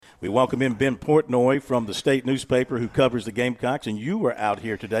We welcome in Ben Portnoy from the state newspaper who covers the Gamecocks, and you were out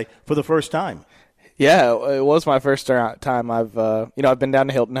here today for the first time. Yeah, it was my first time. I've been down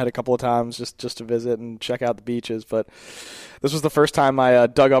to Hilton Head a couple of times just to visit and check out the beaches, but this was the first time I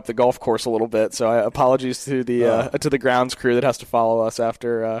dug up the golf course a little bit. So apologies to the grounds crew that has to follow us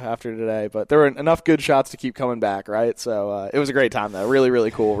after today. But there were enough good shots to keep coming back, right? So it was a great time though. Really, really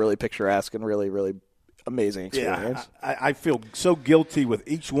cool, really picturesque, and really, really amazing experience. Yeah, I feel so guilty with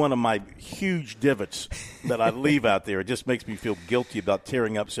each one of my huge divots that I leave out there. It just makes me feel guilty about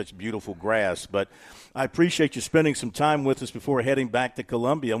tearing up such beautiful grass. But I appreciate you spending some time with us before heading back to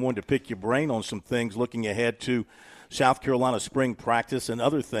Columbia. I wanted to pick your brain on some things looking ahead to South Carolina spring practice and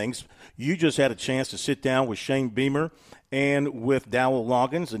other things. You just had a chance to sit down with Shane Beamer and with Dowell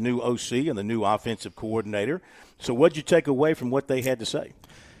Loggins, the new OC and the new offensive coordinator. So what did you take away from what they had to say?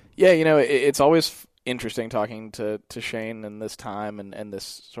 Yeah, it's always interesting talking to Shane in this time and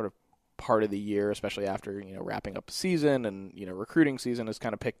this sort of part of the year, especially after wrapping up the season and recruiting season has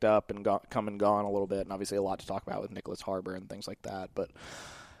kind of picked up and come and gone a little bit, and obviously a lot to talk about with Nicholas Harbor and things like that. But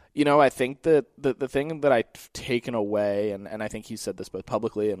I think that the thing that I've taken away, and I think he said this both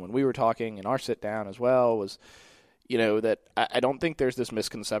publicly and when we were talking in our sit down as well, was that I don't think there's this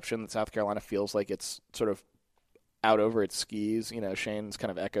misconception that South Carolina feels like it's sort of out over its skis. Shane's kind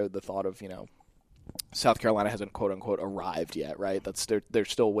of echoed the thought of South Carolina hasn't quote unquote arrived yet, right?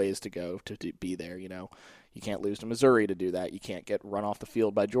 There's still ways to go to be there. You can't lose to Missouri to do that. You can't get run off the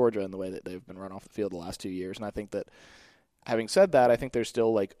field by Georgia in the way that they've been run off the field the last 2 years. And I think that, having said that, I think there's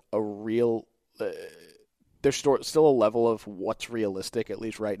still like a real there's still a level of what's realistic, at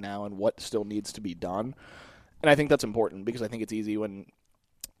least right now, and what still needs to be done. And I think that's important because I think it's easy when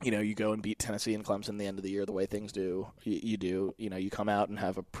you go and beat Tennessee and Clemson the end of the year the way things do. You come out and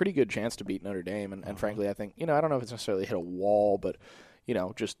have a pretty good chance to beat Notre Dame. And frankly, I think, I don't know if it's necessarily hit a wall, but,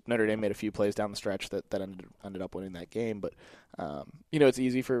 just Notre Dame made a few plays down the stretch that ended up winning that game. But, it's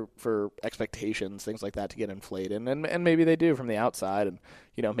easy for expectations, things like that, to get inflated. And maybe they do from the outside. And,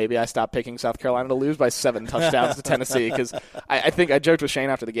 maybe I stopped picking South Carolina to lose by 7 touchdowns to Tennessee because I think I joked with Shane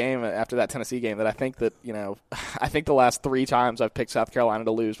after that Tennessee game, that I think that, I think the last 3 times I've picked South Carolina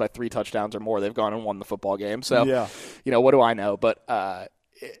to lose by 3 touchdowns or more, they've gone and won the football game. So, what do I know? But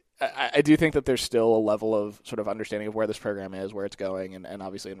I do think that there's still a level of sort of understanding of where this program is, where it's going, and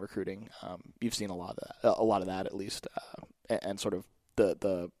obviously in recruiting, you've seen a lot of that at least, and sort of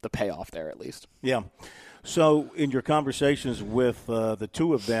the payoff there at least. Yeah. So in your conversations with the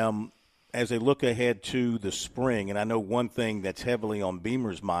two of them, as they look ahead to the spring, and I know one thing that's heavily on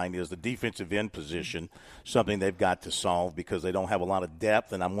Beamer's mind is the defensive end position, something they've got to solve because they don't have a lot of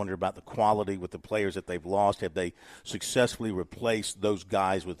depth, and I'm wondering about the quality with the players that they've lost. Have they successfully replaced those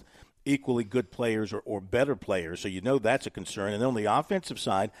guys with equally good players or better players? So that's a concern. And then on the offensive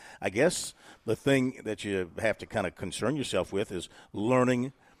side, I guess the thing that you have to kind of concern yourself with is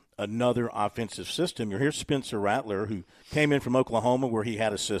learning another offensive system. Here's Spencer Rattler, who came in from Oklahoma where he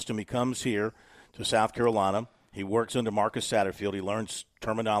had a system. He comes here to South Carolina. He works under Marcus Satterfield. He learns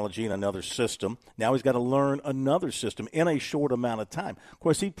terminology in another system. Now he's got to learn another system in a short amount of time. Of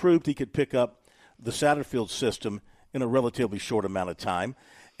course, he proved he could pick up the Satterfield system in a relatively short amount of time.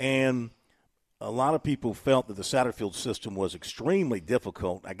 And a lot of people felt that the Satterfield system was extremely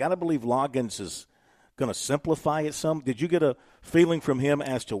difficult. I got to believe Loggins is going to simplify it some. Did you get a feeling from him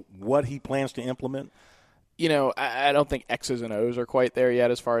as to what he plans to implement? I don't think X's and O's are quite there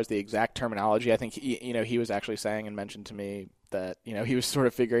yet as far as the exact terminology. I think, he was actually saying and mentioned to me that, he was sort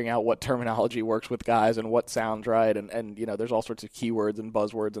of figuring out what terminology works with guys and what sounds right. And there's all sorts of keywords and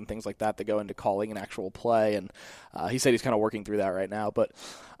buzzwords and things like that go into calling an actual play. And he said he's kind of working through that right now. But,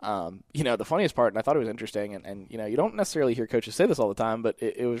 the funniest part, and I thought it was interesting, and you don't necessarily hear coaches say this all the time, but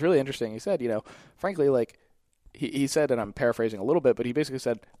it was really interesting. He said, frankly, like, he said, and I'm paraphrasing a little bit, but he basically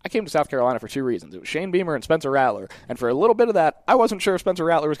said, I came to South Carolina for 2 reasons. It was Shane Beamer and Spencer Rattler. And for a little bit of that, I wasn't sure if Spencer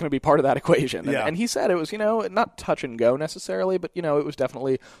Rattler was going to be part of that equation. And he said it was, not touch and go necessarily, but, it was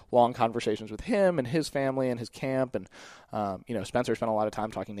definitely long conversations with him and his family and his camp. And, Spencer spent a lot of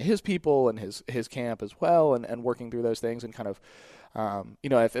time talking to his people and his camp as well and working through those things and kind of,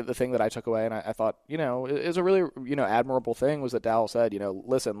 the thing that I took away and I thought, is a really, admirable thing was that Dowell said,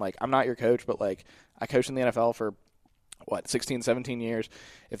 listen, like, I'm not your coach, but like I coached in the NFL for 16, 17 years.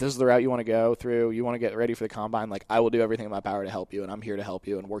 If this is the route you want to go through, you want to get ready for the combine, like I will do everything in my power to help you. And I'm here to help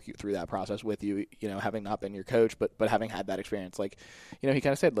you and work you through that process with you, having not been your coach, but having had that experience. Like, he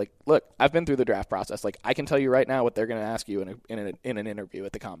kind of said, like, look, I've been through the draft process. Like, I can tell you right now what they're going to ask you in an interview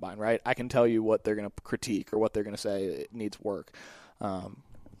at the combine, right? I can tell you what they're going to critique or what they're going to say it needs work.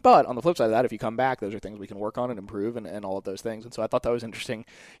 But on the flip side of that, if you come back, those are things we can work on and improve and all of those things. And so I thought that was interesting.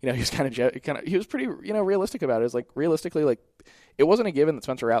 He was he was pretty, realistic about it. It was like, realistically, like, it wasn't a given that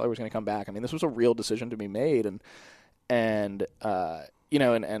Spencer Rattler was going to come back. I mean, this was a real decision to be made. And kind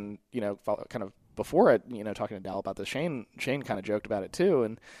of before it, talking to Dal about this, Shane kind of joked about it too.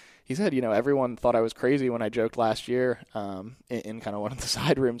 And he said, everyone thought I was crazy when I joked last year in kind of one of the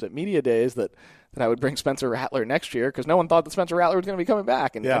side rooms at Media Days that I would bring Spencer Rattler next year because no one thought that Spencer Rattler was going to be coming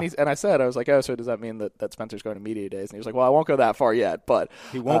back. And I said, I was like, oh, so does that mean that Spencer's going to Media Days? And he was like, well, I won't go that far yet. But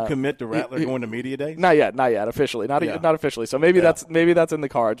he won't commit to Rattler going to Media Days? Not yet, officially. Not officially. So maybe that's in the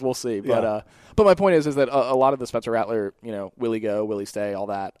cards. We'll see. But my point is that a lot of the Spencer Rattler, will he go, will he stay, all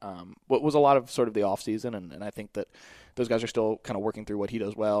that, was a lot of sort of the offseason. And I think that those guys are still kind of working through what he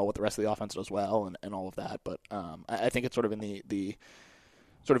does well, what the rest of the offense does well, and all of that. But I think it's sort of in the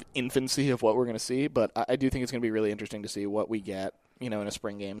sort of infancy of what we're going to see. But I do think it's going to be really interesting to see what we get, in a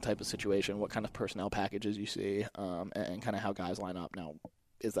spring game type of situation, what kind of personnel packages you see, and kind of how guys line up. Now,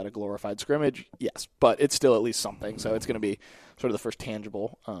 is that a glorified scrimmage? Yes, but it's still at least something. So it's going to be sort of the first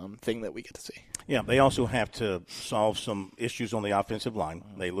tangible thing that we get to see. Yeah, they also have to solve some issues on the offensive line.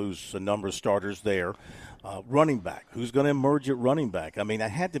 They lose a number of starters there. Running back, who's going to emerge at running back? I mean, that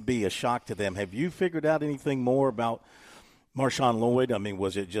had to be a shock to them. Have you figured out anything more about Marshawn Lloyd? I mean,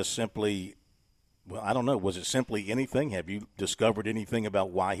 was it just simply – well, I don't know. Was it simply anything? Have you discovered anything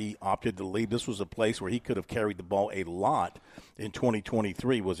about why he opted to leave? This was a place where he could have carried the ball a lot in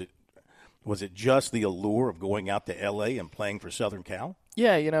 2023. Was it just the allure of going out to L.A. and playing for Southern Cal?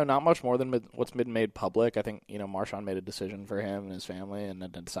 Yeah, not much more than what's been made public. I think, Marshawn made a decision for him and his family and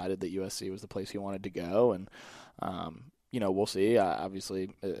then decided that USC was the place he wanted to go. And, we'll see.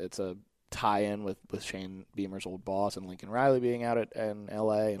 Obviously, it's a tie-in with Shane Beamer's old boss and Lincoln Riley being out in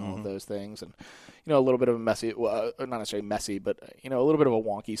L.A. and all of those things. And, a little bit of a messy, well, not necessarily messy, but, a little bit of a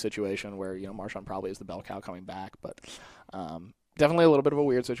wonky situation where, Marshawn probably is the bell cow coming back. But definitely a little bit of a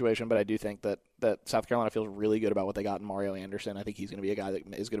weird situation, but I do think that South Carolina feels really good about what they got in Mario Anderson. I think he's going to be a guy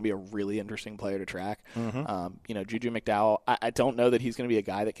that is going to be a really interesting player to track. Juju McDowell, I don't know that he's going to be a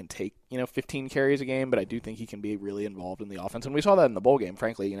guy that can take, 15 carries a game, but I do think he can be really involved in the offense. And we saw that in the bowl game,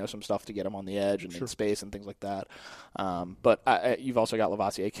 frankly, some stuff to get him on the edge and in space and things like that. But you've also got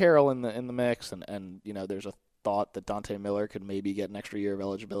Lavassier Carroll in the mix, and there's a thought that Dante Miller could maybe get an extra year of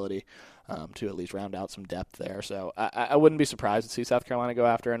eligibility to at least round out some depth there. So I wouldn't be surprised to see South Carolina go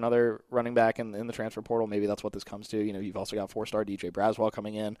after another running back in the transfer portal. Maybe that's what this comes to. You've also got 4-star DJ Braswell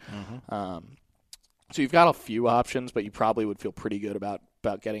coming in. So you've got a few options, but you probably would feel pretty good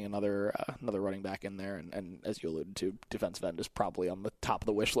about getting another running back in there. And as you alluded to, defensive end is probably on the top of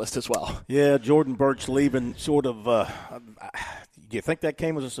the wish list as well. Yeah, Jordan Burch leaving sort of do you think that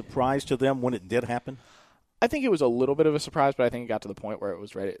came as a surprise to them when it did happen? I think it was a little bit of a surprise, but I think it got to the point where it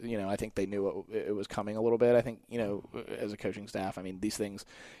was ready. I think they knew it was coming a little bit. I think, as a coaching staff, I mean, these things,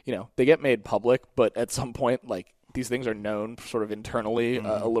 they get made public, but at some point, like, these things are known sort of internally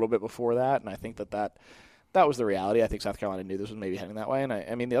a little bit before that. And I think that was the reality. I think South Carolina knew this was maybe heading that way. And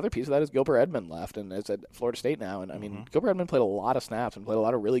I mean, the other piece of that is Gilbert Edmond left and is at Florida State now. And I mean, Gilbert Edmond played a lot of snaps and played a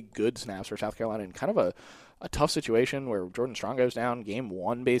lot of really good snaps for South Carolina in kind of a tough situation where Jordan Strong goes down game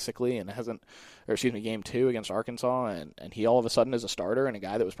 1 basically and game 2 against Arkansas and he all of a sudden is a starter and a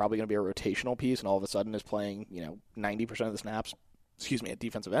guy that was probably going to be a rotational piece and all of a sudden is playing 90% of the snaps at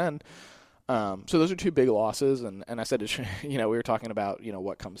defensive end. So those are two big losses and I said we were talking about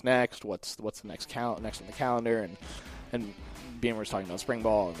what comes next, what's the next on the calendar and Beamer was talking about spring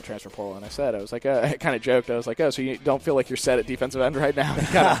ball and the transfer portal, and I was like, I kind of joked. I was like, oh, so you don't feel like you're set at defensive end right now?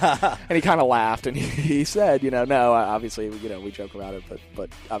 And he kind of laughed, and he said, no, obviously, we joke about it, but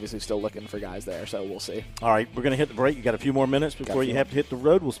obviously still looking for guys there, so we'll see. All right, we're going to hit the break. You got a few more minutes before you have to hit the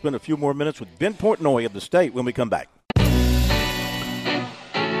road. We'll spend a few more minutes with Ben Portnoy of the State when we come back.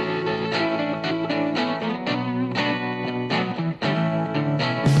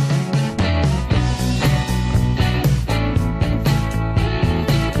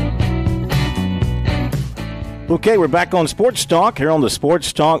 Okay, we're back on Sports Talk here on the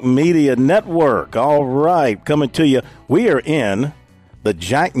Sports Talk Media Network. All right, coming to you. We are in the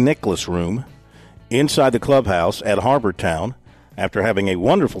Jack Nicklaus Room inside the clubhouse at Harbortown after having a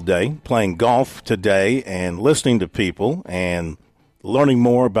wonderful day playing golf today and listening to people and learning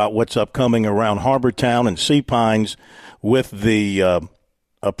more about what's upcoming around Harbortown and Sea Pines with the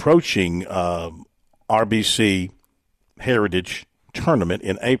approaching RBC Heritage Tournament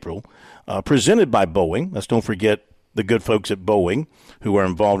in April. Presented by Boeing. Let's don't forget the good folks at Boeing who are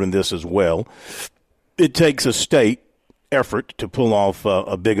involved in this as well. It takes a state effort to pull off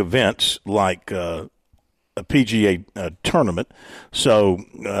a big event like a PGA tournament. So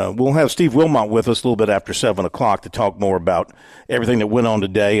we'll have Steve Wilmot with us a little bit after 7 o'clock to talk more about everything that went on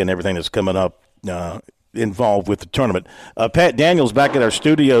today and everything that's coming up involved with the tournament. Pat Daniels back at our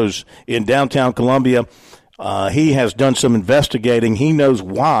studios in downtown Columbia. He has done some investigating. He knows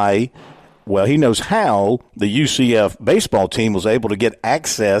why. Well, he knows how the UCF baseball team was able to get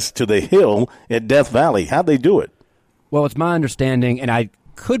access to the hill at Death Valley. How'd they do it? Well, it's my understanding, and I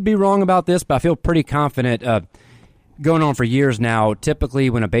could be wrong about this, but I feel pretty confident. Going on for years now,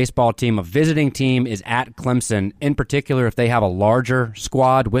 typically when a baseball team, a visiting team, is at Clemson, in particular if they have a larger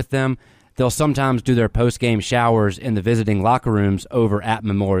squad with them, they'll sometimes do their post-game showers in the visiting locker rooms over at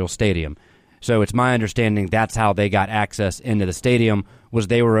Memorial Stadium. So it's my understanding that's how they got access into the stadium, was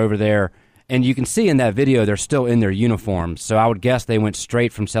they were over there. And you can see in that video they're still in their uniforms. So I would guess they went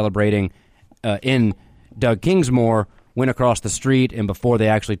straight from celebrating in Doug Kingsmore, went across the street, and before they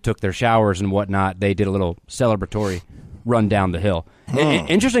actually took their showers and whatnot, they did a little celebratory run down the hill.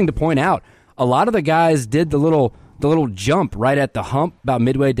 Interesting to point out, a lot of the guys did the little jump right at the hump about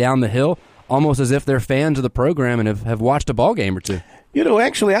midway down the hill, almost as if they're fans of the program and have watched a ball game or two. You know,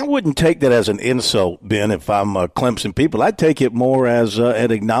 actually, I wouldn't take that as an insult, Ben, if I'm Clemson people. I'd take it more as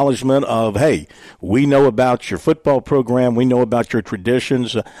an acknowledgement of, hey, we know about your football program. We know about your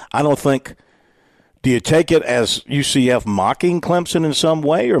traditions. I don't think – do you take it as UCF mocking Clemson in some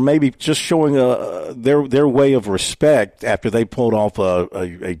way, or maybe just showing their way of respect after they pulled off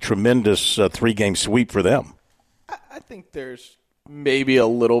a tremendous three-game sweep for them? I think there's – maybe a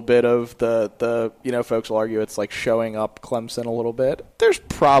little bit of the folks will argue it's like showing up Clemson a little bit. There's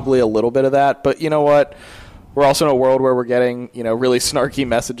probably a little bit of that, but you know what? We're also in a world where we're getting, really snarky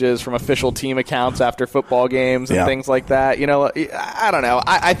messages from official team accounts after football games and things like that. I don't know.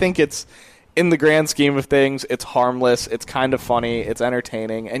 I think it's, in the grand scheme of things, it's harmless. It's kind of funny. It's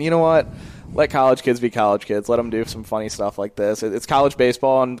entertaining. And you know what? Let college kids be college kids. Let them do some funny stuff like this. It's college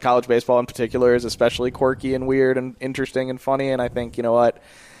baseball, and college baseball in particular is especially quirky and weird and interesting and funny. And I think, you know what?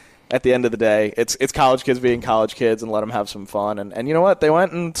 At the end of the day, it's college kids being college kids, and let them have some fun. And you know what? They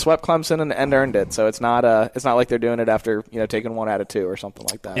went and swept Clemson and earned it. So it's not like they're doing it after taking 1 out of 2 or something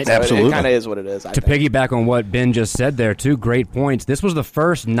like that. So absolutely, it kind of is what it is. To piggyback on what Ben just said there, 2 great points. This was the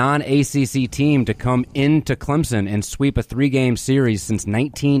first non-ACC team to come into Clemson and sweep a 3-game series since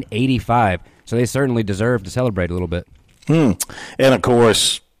 1985. So they certainly deserve to celebrate a little bit. And of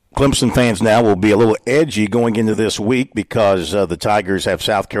course, Clemson fans now will be a little edgy going into this week because the Tigers have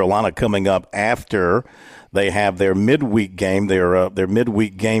South Carolina coming up after they have their midweek game. Their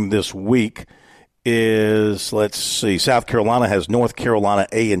midweek game this week is, let's see, South Carolina has North Carolina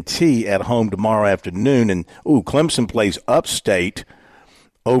A&T at home tomorrow afternoon. And, Clemson plays Upstate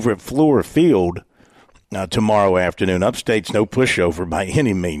over at Fluor Field tomorrow afternoon. Upstate's no pushover by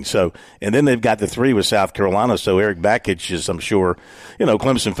any means. So, and then they've got the 3 with South Carolina. So Eric Bakich is, I'm sure,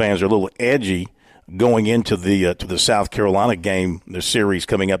 Clemson fans are a little edgy going into the to the South Carolina game, the series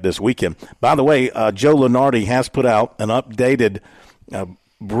coming up this weekend. By the way, Joe Lunardi has put out an updated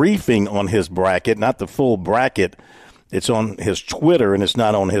briefing on his bracket, not the full bracket. It's on his Twitter, and it's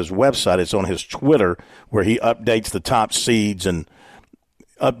not on his website. It's on his Twitter, where he updates the top seeds and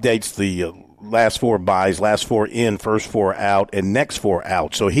updates the last 4 buys, last 4 in, first 4 out, and next 4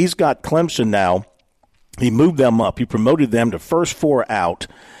 out. So he's got Clemson now. He moved them up. He promoted them to first 4 out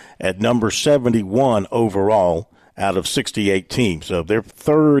at number 71 overall out of 68 teams. So they're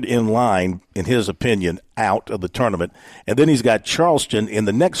third in line, in his opinion, out of the tournament. And then he's got Charleston in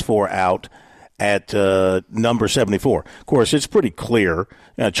the next 4 out at number 74. Of course, it's pretty clear.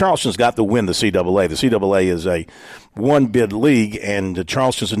 Charleston's got to win the CAA. The CAA is a one-bid league, and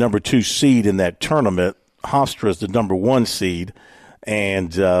Charleston's the number 2 seed in that tournament. Hofstra is the number 1 seed,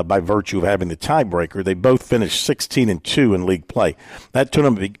 and by virtue of having the tiebreaker, they both finished 16-2 in league play. That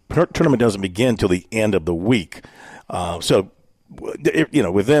tournament doesn't begin till the end of the week. So,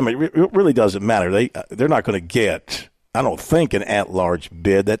 with them, it really doesn't matter. They're not going to get, I don't think, an at-large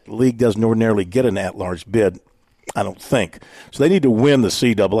bid. That league doesn't ordinarily get an at-large bid, I don't think. So they need to win the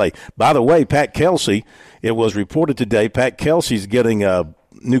CAA. By the way, Pat Kelsey, it was reported today, Pat Kelsey's getting a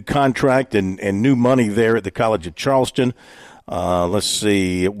new contract and new money there at the College of Charleston. Let's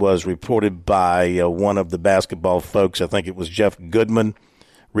see, it was reported by one of the basketball folks, I think it was Jeff Goodman,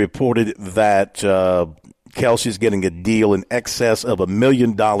 reported that Kelsey's getting a deal in excess of $1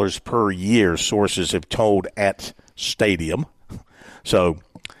 million per year, sources have told at Stadium. So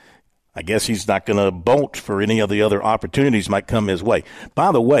I guess he's not going to bolt for any of the other opportunities might come his way.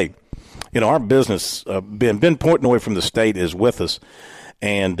 By the way, our business, Ben Portnoy from the state is with us,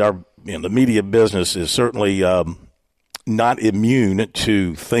 and our the media business is certainly not immune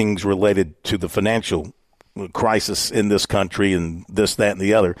to things related to the financial crisis in this country and this, that, and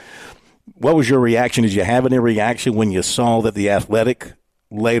the other. What was your reaction? Did you have any reaction when you saw that The Athletic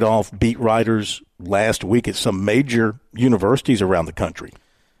laid off beat writers last week at some major universities around the country?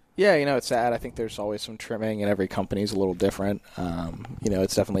 Yeah, it's sad. I think there's always some trimming, and every company's a little different.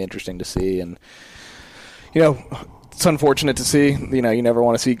 It's definitely interesting to see, and it's unfortunate to see. You never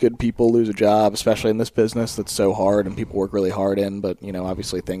want to see good people lose a job, especially in this business that's so hard and people work really hard in. But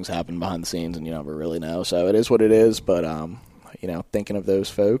obviously things happen behind the scenes, and you never really know. So it is what it is. But thinking of those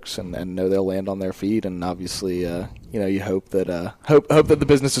folks and know they'll land on their feet, and obviously, you hope that hope that the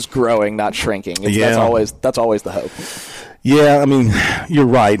business is growing, not shrinking. That's always the hope. Yeah, I mean, you're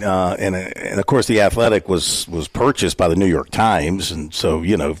right, and of course the Athletic was purchased by the New York Times, and so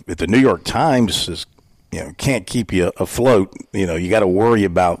if the New York Times is can't keep you afloat, you got to worry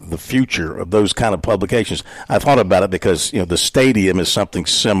about the future of those kind of publications. I thought about it because the Stadium is something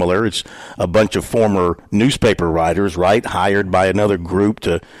similar. It's a bunch of former newspaper writers, right, hired by another group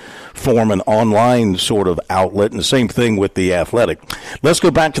to form an online sort of outlet, and the same thing with the Athletic. Let's go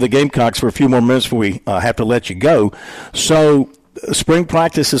back to the Gamecocks for a few more minutes before we have to let you go. So spring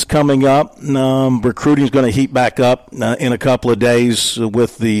practice is coming up. Recruiting is going to heat back up in a couple of days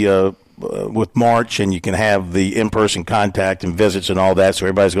with March, and you can have the in-person contact and visits and all that, so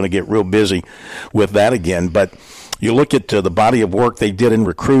everybody's going to get real busy with that again. But you look at the body of work they did in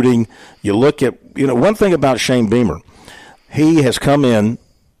recruiting. You look at, one thing about Shane Beamer, he has come in,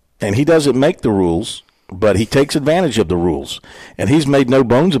 and he doesn't make the rules, but he takes advantage of the rules. And he's made no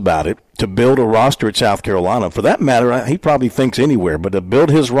bones about it to build a roster at South Carolina. For that matter, he probably thinks anywhere, but to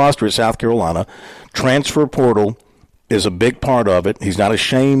build his roster at South Carolina, transfer portal is a big part of it. He's not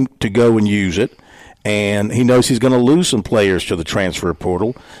ashamed to go and use it. And he knows he's going to lose some players to the transfer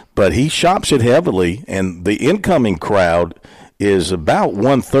portal, but he shops it heavily, and the incoming crowd is about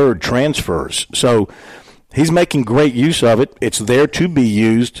 1/3 transfers. So he's making great use of it. It's there to be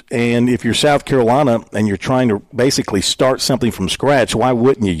used, and if you're South Carolina and you're trying to basically start something from scratch, why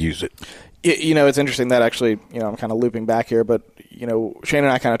wouldn't you use it? It's interesting that actually, I'm kind of looping back here, but, Shane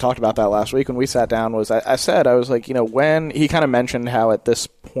and I kind of talked about that last week when we sat down. I was like, when he kind of mentioned how at this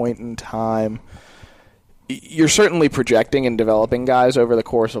point in time, you're certainly projecting and developing guys over the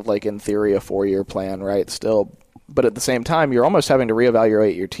course of, like, in theory, a 4-year plan, right, still. But at the same time, you're almost having to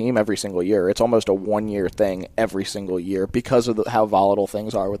reevaluate your team every single year. It's almost a 1-year thing every single year because of how volatile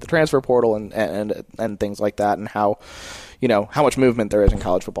things are with the transfer portal and things like that, and how much movement there is in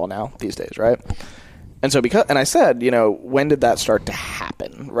college football now these days, right? And so I said, when did that start to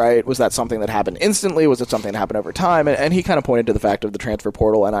happen, right? Was that something that happened instantly? Was it something that happened over time? And he kind of pointed to the fact of the transfer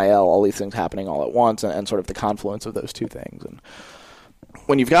portal, NIL, all these things happening all at once, and sort of the confluence of those two things. And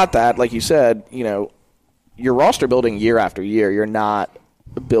when you've got that, like you said, your roster building year after year, you're not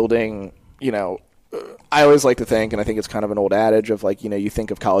building, I always like to think, and I think it's kind of an old adage of like, you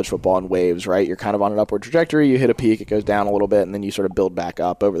think of college football in waves, right? You're kind of on an upward trajectory, you hit a peak, it goes down a little bit, and then you sort of build back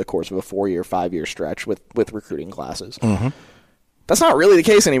up over the course of a 4-year, 5-year stretch with recruiting classes. Mm-hmm. That's not really the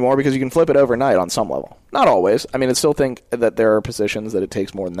case anymore because you can flip it overnight on some level. Not always. I mean, I still think that there are positions that it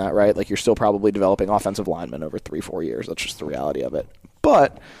takes more than that, right? Like you're still probably developing offensive linemen over 3-4 years. That's just the reality of it.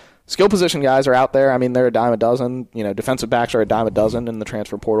 But skill position guys are out there. I mean, they're a dime a dozen. Defensive backs are a dime a dozen in the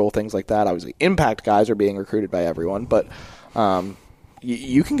transfer portal, things like that. Obviously, impact guys are being recruited by everyone, but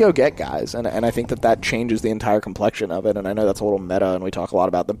you can go get guys, and I think that changes the entire complexion of it. And I know that's a little meta, and we talk a lot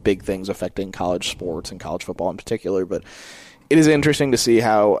about the big things affecting college sports and college football in particular, but it is interesting to see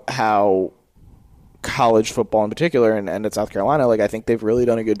how college football in particular and at South Carolina, like I think they've really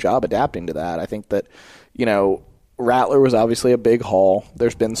done a good job adapting to that. I think that, Rattler was obviously a big haul.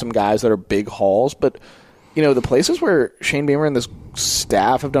 There's been some guys that are big hauls, but the places where Shane Beamer and this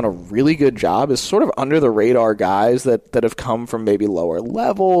staff have done a really good job is sort of under the radar guys that have come from maybe lower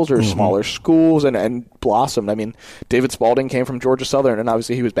levels or smaller schools and blossomed. I mean, David Spalding came from Georgia Southern, and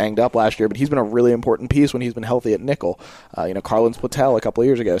obviously he was banged up last year, but he's been a really important piece when he's been healthy at nickel. Carlin Splittell a couple of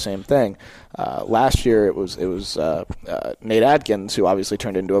years ago, same thing. Last year it was Nate Adkins, who obviously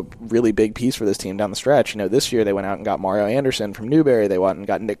turned into a really big piece for this team down the stretch. This year they went out and got Mario Anderson from Newberry. They went and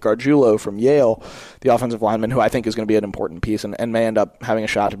got Nick Gargiulo from Yale, the offensive lineman, who I think is going to be an important piece and may end up having a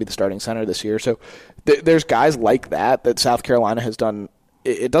shot to be the starting center this year. So there's guys like that South Carolina has done.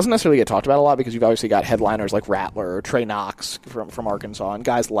 It doesn't necessarily get talked about a lot because you've obviously got headliners like Rattler or Trey Knox from Arkansas and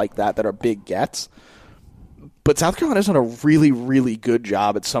guys like that are big gets. But South Carolina's done a really, really good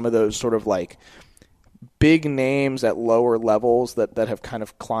job at some of those sort of like big names at lower levels that have kind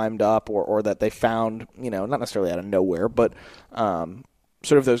of climbed up or that they found, not necessarily out of nowhere, but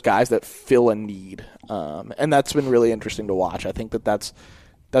sort of those guys that fill a need. And that's been really interesting to watch. I think that's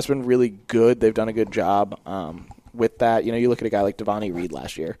That's been really good. They've done a good job with that. You look at a guy like Devontae Reed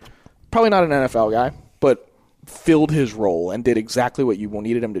last year. Probably not an NFL guy, but filled his role and did exactly what you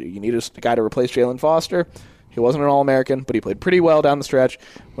needed him to do. You needed a guy to replace Jalen Foster. He wasn't an All-American, but he played pretty well down the stretch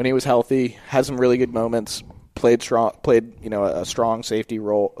when he was healthy, had some really good moments, played a strong safety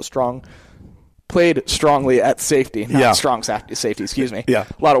role, played strongly at safety, not strong safety, excuse me. Yeah.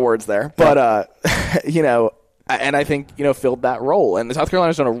 A lot of words there. But, and I think, filled that role. And South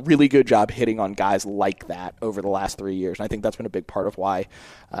Carolina's done a really good job hitting on guys like that over the last 3 years. And I think that's been a big part of why,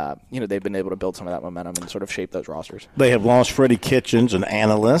 they've been able to build some of that momentum and sort of shape those rosters. They have lost Freddie Kitchens, an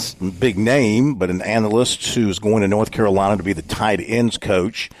analyst, big name, but an analyst who's going to North Carolina to be the tight ends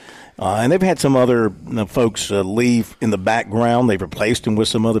coach. And they've had some other folks leave in the background. They've replaced them with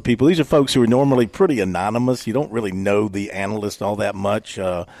some other people. These are folks who are normally pretty anonymous. You don't really know the analyst all that much.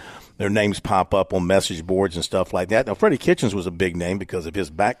 Their names pop up on message boards and stuff like that. Now, Freddie Kitchens was a big name because of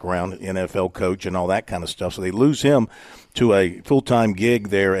his background, NFL coach and all that kind of stuff. So they lose him to a full-time gig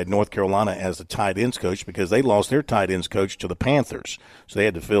there at North Carolina as the tight ends coach because they lost their tight ends coach to the Panthers. So they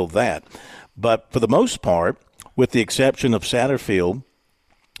had to fill that. But for the most part, with the exception of Satterfield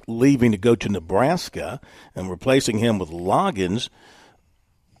leaving to go to Nebraska and replacing him with Loggins,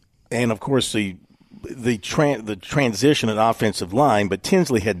 and, of course, the transition at offensive line, but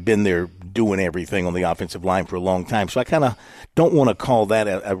Tinsley had been there doing everything on the offensive line for a long time. So I kind of don't want to call that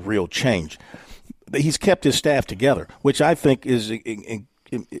a real change. He's kept his staff together, which I think is,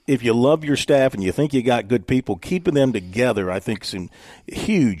 if you love your staff and you think you got good people, keeping them together I think is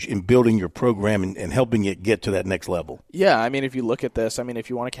huge in building your program and helping it get to that next level. Yeah, I mean, if you look at this, if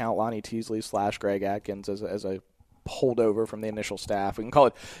you want to count Lonnie Teasley / Greg Atkins as a holdover from the initial staff. We can call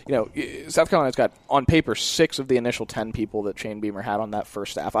it, South Carolina's got, on paper, 6 of the initial 10 people that Shane Beamer had on that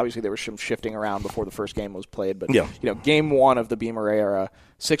first staff. Obviously, there was some shifting around before the first game was played, but, game 1 of the Beamer era,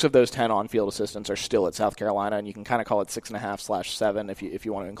 6 of those 10 on-field assistants are still at South Carolina, and you can kind of call it 6.5/7 if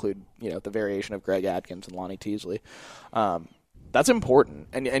you want to include, the variation of Greg Atkins and Lonnie Teasley. That's important,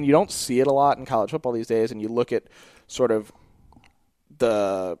 and you don't see it a lot in college football these days, and you look at sort of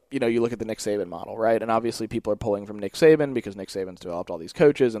you look at the Nick Saban model, right? And obviously people are pulling from Nick Saban because Nick Saban's developed all these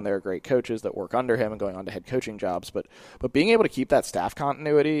coaches and they're great coaches that work under him and going on to head coaching jobs. But being able to keep that staff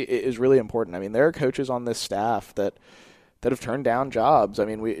continuity is really important. I mean, there are coaches on this staff that have turned down jobs. I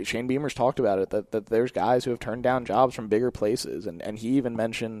mean, Shane Beamer's talked about it, that there's guys who have turned down jobs from bigger places. And he even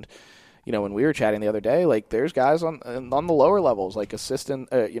mentioned, when we were chatting the other day, like there's guys on the lower levels, like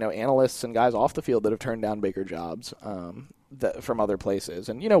assistant, analysts and guys off the field that have turned down bigger jobs from other places.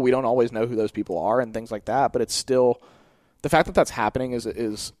 And, we don't always know who those people are and things like that, but it's still the fact that that's happening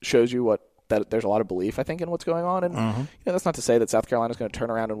is shows you that there's a lot of belief, I think, in what's going on. And that's not to say that South Carolina's going to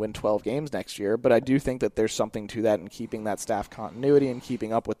turn around and win 12 games next year, but I do think that there's something to that in keeping that staff continuity and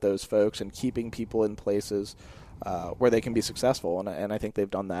keeping up with those folks and keeping people in places where they can be successful. And I think they've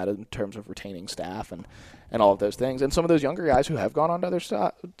done that in terms of retaining staff and all of those things. And some of those younger guys who have gone on to other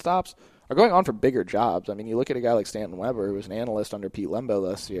stops are going on for bigger jobs. I mean, you look at a guy like Stanton Weber, who was an analyst under Pete Lembo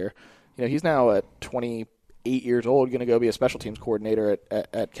last year. He's now at 28 years old, going to go be a special teams coordinator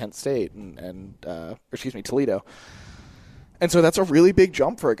at Kent State Toledo. And so that's a really big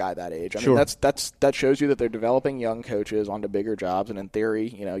jump for a guy that age. I mean, that shows you that they're developing young coaches onto bigger jobs, and in theory,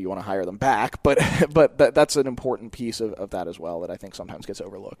 you want to hire them back. But that's an important piece of that as well that I think sometimes gets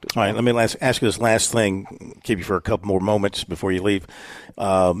overlooked. All right, let me ask you this last thing. Keep you for a couple more moments before you leave.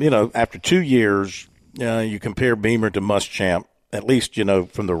 After 2 years, you compare Beamer to Muschamp. At least,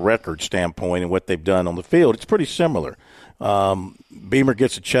 from the record standpoint and what they've done on the field, it's pretty similar. Beamer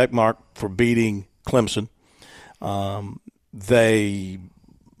gets a check mark for beating Clemson. They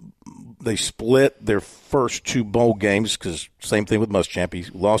split their first 2 bowl games because same thing with Muschamp. He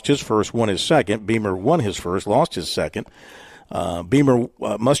lost his first, won his second. Beamer won his first, lost his second.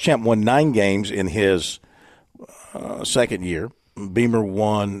 Muschamp won 9 games in his second year. Beamer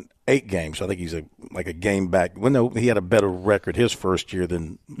won 8 games. I think he's a game back. Well, no, he had a better record his first year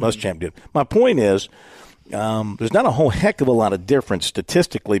than Muschamp did. My point is there's not a whole heck of a lot of difference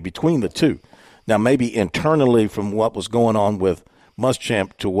statistically between the two. Now, maybe internally from what was going on with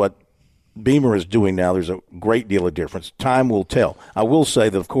Muschamp to what Beamer is doing now, there's a great deal of difference. Time will tell. I will say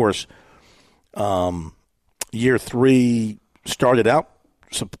that, of course, year 3 started out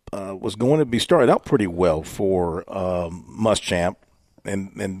pretty well for Muschamp.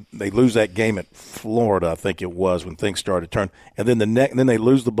 And they lose that game at Florida, I think it was, when things started to turn. And then they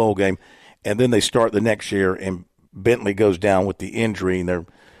lose the bowl game, and then they start the next year, and Bentley goes down with the injury, and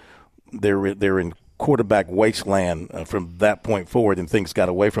they're in quarterback wasteland from that point forward, and things got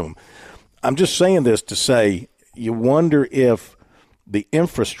away from them. I'm just saying this to say you wonder if the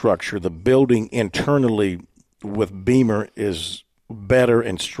infrastructure, the building internally with Beamer is better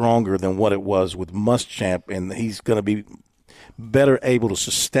and stronger than what it was with Muschamp, and he's going to be better able to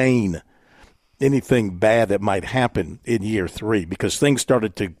sustain anything bad that might happen in year 3, because things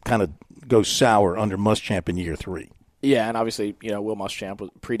started to kind of go sour under Muschamp in year 3. Yeah, and obviously, Will Muschamp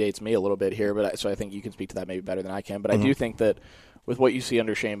predates me a little bit here, but so I think you can speak to that maybe better than I can. But I do think that with what you see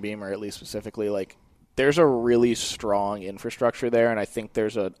under Shane Beamer, at least specifically, like, there's a really strong infrastructure there, and I think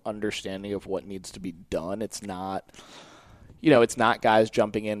there's an understanding of what needs to be done. It's not, it's not guys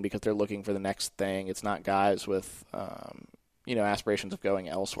jumping in because they're looking for the next thing. It's not guys with, aspirations of going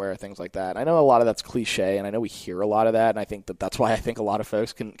elsewhere, things like that. I know a lot of that's cliche, and I know we hear a lot of that, and I think that's why I think a lot of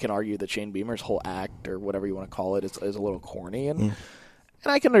folks can argue that Shane Beamer's whole act, or whatever you want to call it, is a little corny, and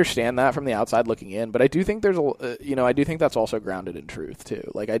I can understand that from the outside looking in, but I do think I do think that's also grounded in truth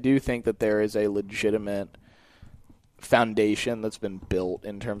too. Like, I do think that there is a legitimate foundation that's been built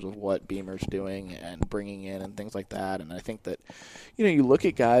in terms of what Beamer's doing and bringing in and things like that. And I think that, you look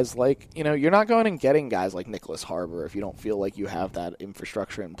at guys like, you're not going and getting guys like Nicholas Harbor if you don't feel like you have that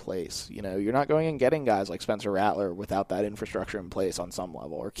infrastructure in place. You're not going and getting guys like Spencer Rattler without that infrastructure in place on some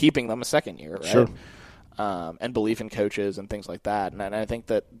level, or keeping them a second year, right? Sure. And belief in coaches and things like that. And I think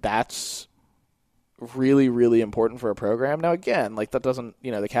that that's really, really important for a program. Now, again, like, that doesn't,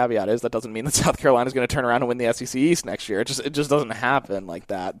 the caveat is that doesn't mean that South Carolina is going to turn around and win the SEC East next year. It just doesn't happen like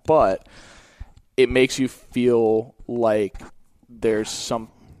that. But it makes you feel like there's some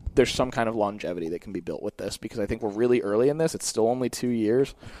kind of longevity that can be built with this, because I think we're really early in this. It's still only 2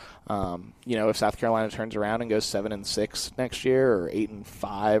 years. If South Carolina turns around and goes 7-6 next year, or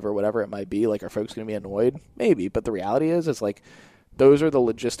 8-5, or whatever it might be, like, are folks going to be annoyed? Maybe. But the reality is like, those are the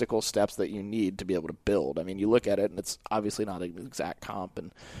logistical steps that you need to be able to build. I mean, you look at it, and it's obviously not an exact comp,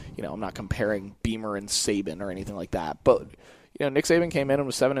 and I'm not comparing Beamer and Saban or anything like that. But Nick Saban came in and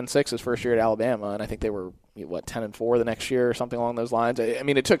was 7-6 his first year at Alabama, and I think they were 10-4 the next year or something along those lines. I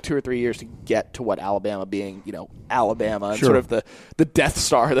mean, it took 2 or 3 years to get to what Alabama being, Alabama, and sort of the Death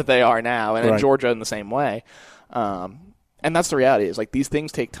Star that they are now, and Georgia in the same way. And that's the reality. Is like, these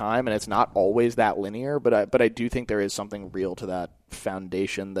things take time, and it's not always that linear. But I do think there is something real to that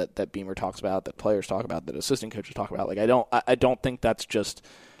foundation that Beamer talks about, that players talk about, that assistant coaches talk about. Like, I don't think that's just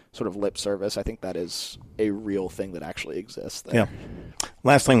sort of lip service. I think that is a real thing that actually exists there. Yeah.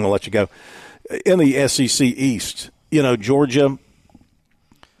 Last thing, we'll let you go. In the SEC East, Georgia,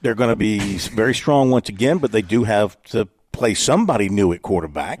 they're going to be very strong once again, but they do have to play somebody new at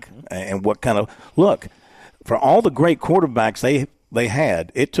quarterback. And what kind of look. For all the great quarterbacks they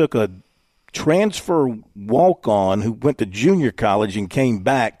had, it took a transfer walk-on who went to junior college and came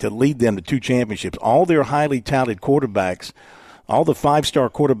back to lead them to 2 championships. All their highly touted quarterbacks, all the 5-star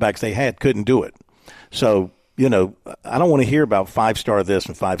quarterbacks they had, couldn't do it. So, I don't want to hear about 5-star this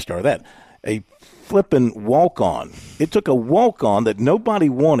and 5-star that. A flippin' walk-on. It took a walk-on that nobody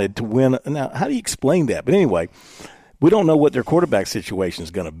wanted to win. Now, how do you explain that? But anyway, we don't know what their quarterback situation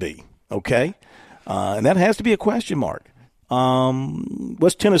is going to be, okay? And that has to be a question mark.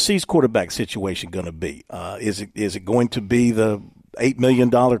 What's Tennessee's quarterback situation going to be? Is it going to be the $8 million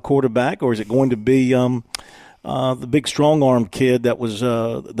quarterback, or is it going to be the big strong-arm kid that was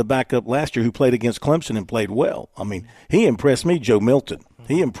the backup last year who played against Clemson and played well? I mean, he impressed me, Joe Milton.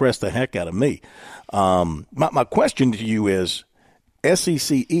 He impressed the heck out of me. My question to you is,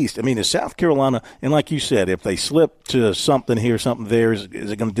 SEC East, I mean, is South Carolina, and like you said, if they slip to something here, something there, is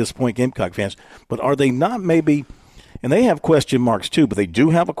it going to disappoint Gamecock fans? But are they not maybe, and they have question marks too, but they do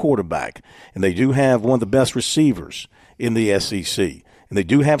have a quarterback, and they do have one of the best receivers in the SEC, and they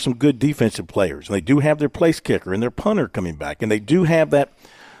do have some good defensive players, and they do have their place kicker and their punter coming back, and they do have that,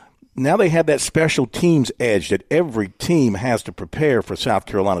 now they have that special teams edge that every team has to prepare for South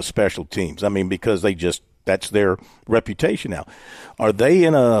Carolina special teams. I mean, because that's their reputation now. Are they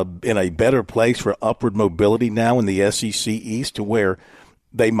in a better place for upward mobility now in the SEC East, to where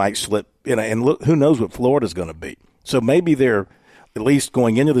they might slip? And look, who knows what Florida's going to be? So maybe they're, at least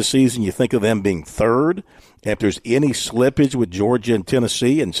going into the season, you think of them being third. If there's any slippage with Georgia and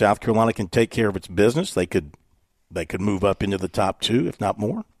Tennessee, and South Carolina can take care of its business, they could move up into the top 2, if not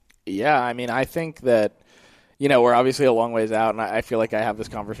more. Yeah, I mean, I think that, we're obviously a long ways out, and I feel like I have this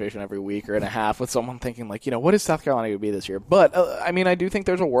conversation every week or and a half with someone thinking, like, what is South Carolina going to be this year? But, I mean, I do think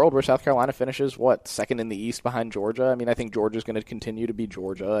there's a world where South Carolina finishes, second in the East behind Georgia. I mean, I think Georgia's going to continue to be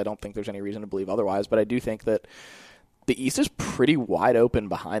Georgia. I don't think there's any reason to believe otherwise, but I do think that the East is pretty wide open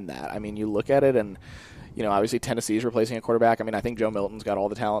behind that. I mean, you look at it, and obviously Tennessee's replacing a quarterback. I mean, I think Joe Milton's got all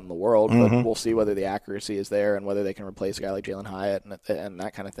the talent in the world, but we'll see whether the accuracy is there and whether they can replace a guy like Jalen Hyatt and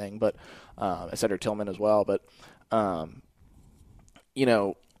that kind of thing. But Cedric Tillman as well. But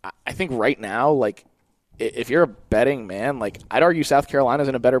I think right now, like, if you're a betting man, like, I'd argue South Carolina's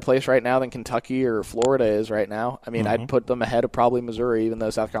in a better place right now than Kentucky or Florida is right now. I mean, I'd put them ahead of probably Missouri, even though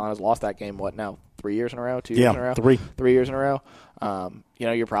South Carolina's lost that game, 3 years in a row, 2 years in a row? 3 years in a row.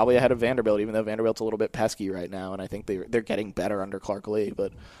 You're probably ahead of Vanderbilt, even though Vanderbilt's a little bit pesky right now, and I think they're getting better under Clark Lee.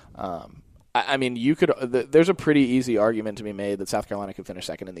 But I mean, there's a pretty easy argument to be made that South Carolina could finish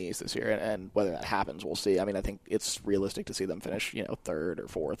second in the East this year, and whether that happens, we'll see. I mean, I think it's realistic to see them finish, third or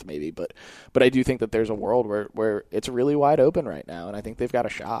fourth maybe, but I do think that there's a world where it's really wide open right now, and I think they've got a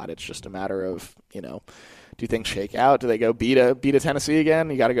shot. It's just a matter of, do things shake out? Do they go beat a Tennessee again?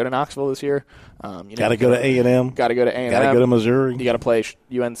 You got to go to Knoxville this year. Got to go to A&M. Got to go to A&M. Got to go to Missouri. You got to play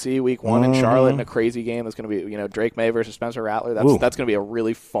UNC week 1 in Charlotte in a crazy game. That's going to be Drake May versus Spencer Rattler. That's going to be a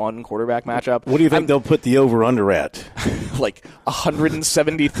really fun quarterback matchup. What do you think they'll put the over under at? Like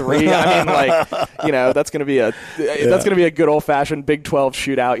 173. I mean, that's going to be a good old fashioned Big 12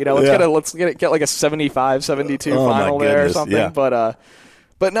 shootout. Let's get like a 75-72 final there or something. Yeah.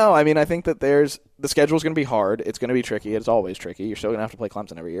 But no, I mean, I think that the schedule's going to be hard. It's going to be tricky. It's always tricky. You're still going to have to play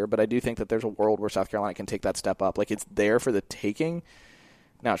Clemson every year. But I do think that there's a world where South Carolina can take that step up. Like, it's there for the taking.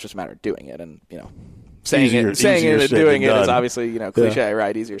 Now it's just a matter of doing it. And, saying it and doing it is obviously, cliche,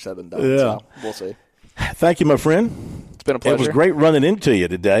 right? Easier said than done. Yeah. So we'll see. Thank you, my friend. It's been a pleasure. It was great running into you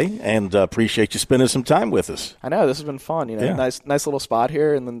today, and appreciate you spending some time with us. I know. This has been fun. Nice little spot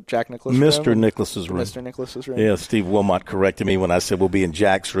here in the Jack Nicklaus room. Mr. Nicklaus's room. Mr. Nicklaus's room. Yeah, Steve Wilmot corrected me when I said we'll be in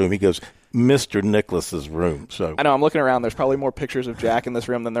Jack's room. He goes, Mr. Nicklaus's room. So I know. I'm looking around. There's probably more pictures of Jack in this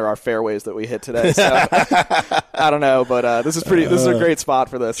room than there are fairways that we hit today. So I don't know, but this is a great spot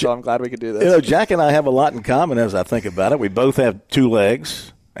for this. So I'm glad we could do this. Jack and I have a lot in common as I think about it. We both have 2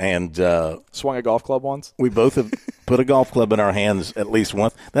 legs. And swung a golf club once. We both have put a golf club in our hands at least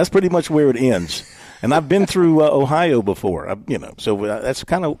once. That's pretty much where it ends. And I've been through Ohio before, so that's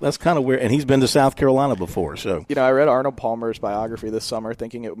kind of where. And he's been to South Carolina before. So I read Arnold Palmer's biography this summer,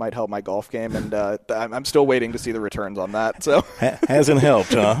 thinking it might help my golf game, and I'm still waiting to see the returns on that. So hasn't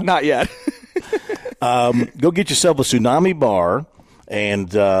helped, huh? Not yet. Go get yourself a Tsunami bar. And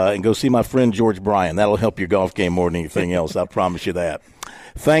go see my friend George Bryan. That'll help your golf game more than anything else. I promise you that.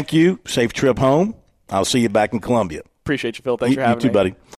 Thank you. Safe trip home. I'll see you back in Columbia. Appreciate you, Phil. Thanks for having me. You too, buddy.